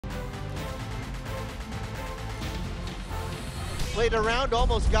played around,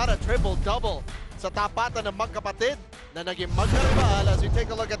 almost got a triple-double sa tapatan ng magkapatid na naging magkaribal. As we take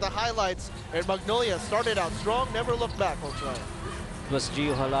a look at the highlights, and Magnolia started out strong, never looked back. It was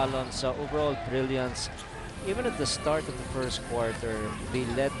Gio Halalon's overall brilliance. Even at the start of the first quarter, they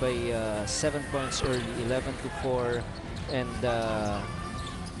led by 7 points early, 11-4, and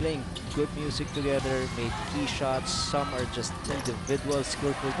playing good music together, made key shots. Some are just individual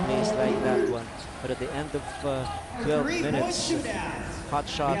skillful plays like that one. But at the end of 12 minutes, hot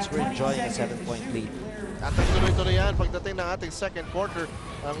shots, we're enjoying a 7-point lead. At tuloy-tuloy yan pagdating ng ating second quarter.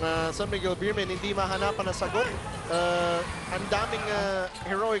 Ang San Miguel Beermen hindi mahanapan na sagot. Ang daming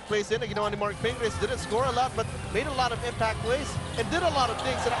heroic plays din na ginawa ni Mark Pingris. Didn't score a lot but made a lot of impact plays and did a lot of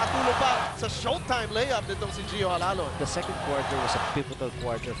things na nakatulong pa sa showtime layup nitong si Gio Halalon. The second quarter was a pivotal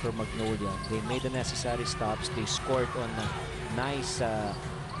quarter for Magnolia. They made the necessary stops. They scored on nice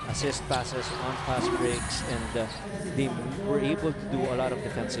assist passes, on fast breaks, and they were able to do a lot of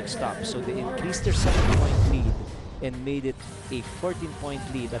defensive stops. So they increased their 7-point lead and made it a 14-point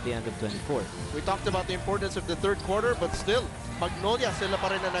lead at the end of 24. We talked about the importance of the third quarter, but still, Magnolia sila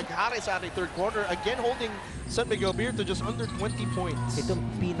pa rin na naghari sa ating third quarter, again holding San Miguel Beer to just under 20 points. Itong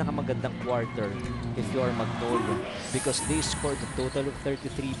pinakamagandang quarter if you are Magnolia because they scored a total of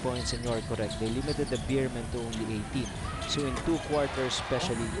 33 points, and you are correct. They limited the Beermen to only 18. So in two quarters,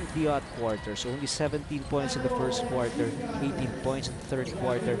 especially the odd quarter, so only 17 points in the first quarter, 18 points in the third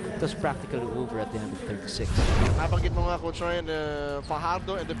quarter. It was practically over at the end of 36. Nabanggit mo nga, Coach Ryan,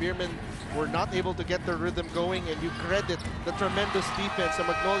 Fajardo and the Beermen were not able to get their rhythm going, and you credit the tremendous defense of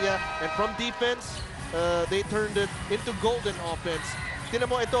Magnolia. And from defense, they turned it into golden offense. Tinan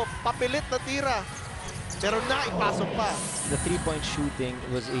mo ito, papilit na tira, pero naipasok pa. The three-point shooting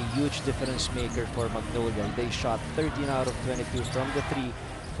was a huge difference maker for Magnolia. They shot 13 out of 22 from the three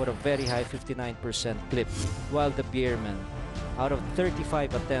for a very high 59% clip. While the Beermen, out of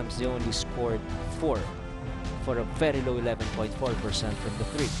 35 attempts, they only scored 4 for a very low 11.4% from the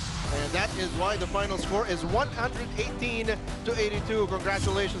three. And that is why the final score is 118-82.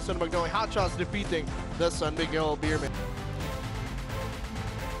 Congratulations to Magnolia Hotshots defeating the San Miguel Beermen.